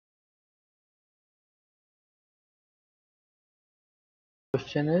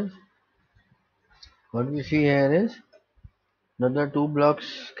Question is, what we see here is that the two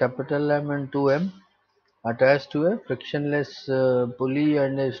blocks capital M and 2M attached to a frictionless pulley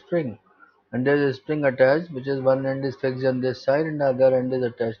and a spring, and there is a spring attached, which is one end is fixed on this side and the other end is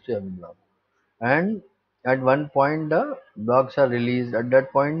attached to M block. And at one point the blocks are released. At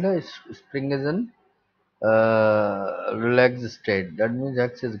that point the spring is in relaxed state. That means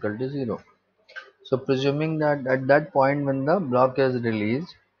x is equal to 0. So presuming that at that point when the block is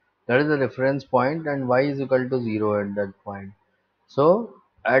released, that is the reference point and y is equal to 0 at that point. So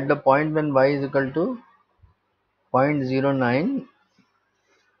at the point when y is equal to 0.09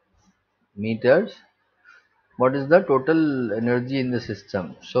 meters, what is the total energy in the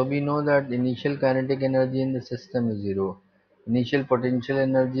system? So we know that initial kinetic energy in the system is 0. Initial potential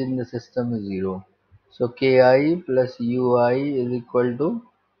energy in the system is 0. So Ki plus Ui is equal to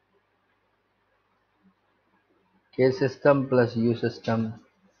K system plus U system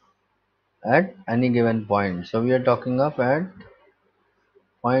at any given point. So we are talking of at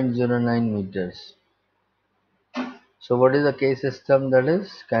 0.09 meters. So what is the K system? That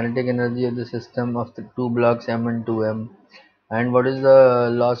is kinetic energy of the system of the two blocks M and 2M. And what is the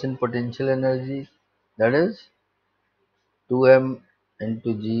loss in potential energy? That is 2M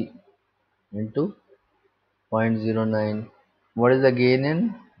into G into 0.09. What is the gain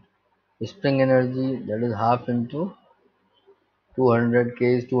in spring energy? That is half into 200.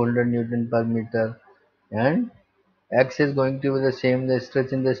 K is 200 Newton per meter. And X is going to be the same. The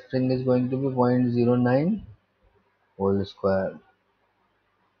stretch in the string is going to be 0.09 whole square.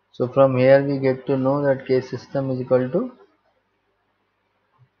 So from here we get to know that K system is equal to,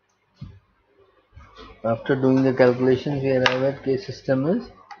 after doing the calculations we arrive at K system is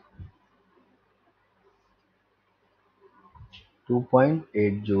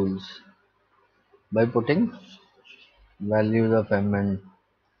 2.8 joules by putting values of M and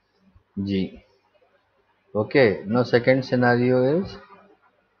G. Okay, now second scenario is,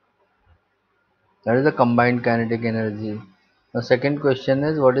 that is the combined kinetic energy. Now second question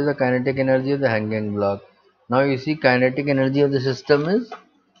is, what is the kinetic energy of the hanging block? Now you see kinetic energy of the system is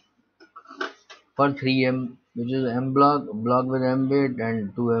for 3M, which is M block with M weight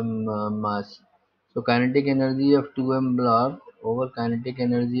and 2M mass. So kinetic energy of 2M block over kinetic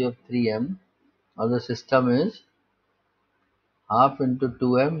energy of 3M of the system is half into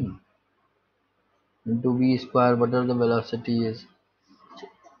 2M into V square, whatever the velocity is,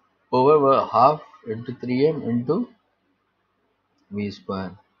 over half into 3M into V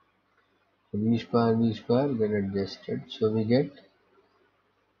square. So V square get adjusted. So we get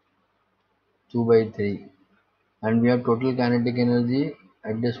 2 by 3. And we have total kinetic energy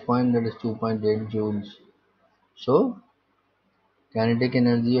at this point, that is 2.8 joules. So kinetic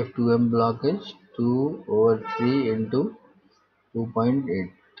energy of 2M block is 2 over 3 into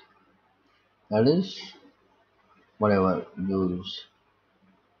 2.8. That is whatever joules.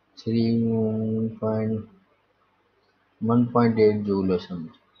 1.8 joule or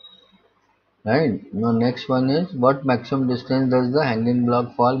something. Right. Now next one is, what maximum distance does the hanging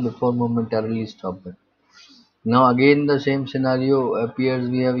block fall before momentarily stopping? Now again the same scenario appears.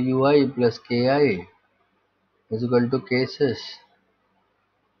 We have Ui plus Ki is equal to Ksys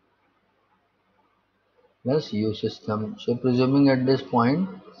plus U system. So presuming at this point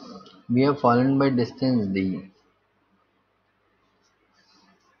we have fallen by distance d,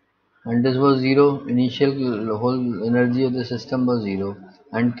 and this was 0. Initial whole energy of the system was 0,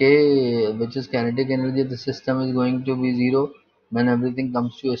 and K, which is kinetic energy of the system, is going to be 0 when everything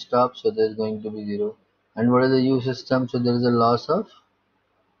comes to a stop. So there is going to be 0. And what is the U system? So there is a loss of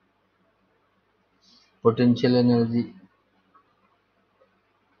potential energy,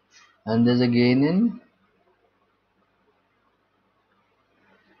 and there is a gain in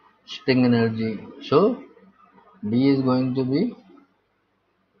spring energy. So D is going to be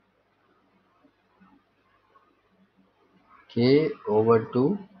K over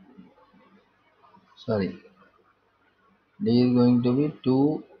 2, sorry, D is going to be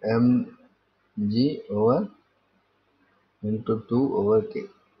 2mg over into 2 over K,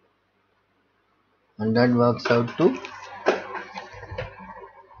 and that works out to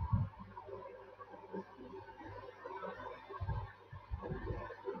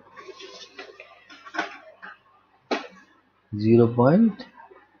 0.39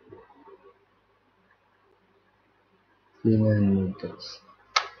 meters.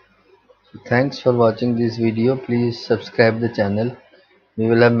 So thanks for watching this video. Please subscribe the channel. We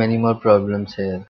will have many more problems here.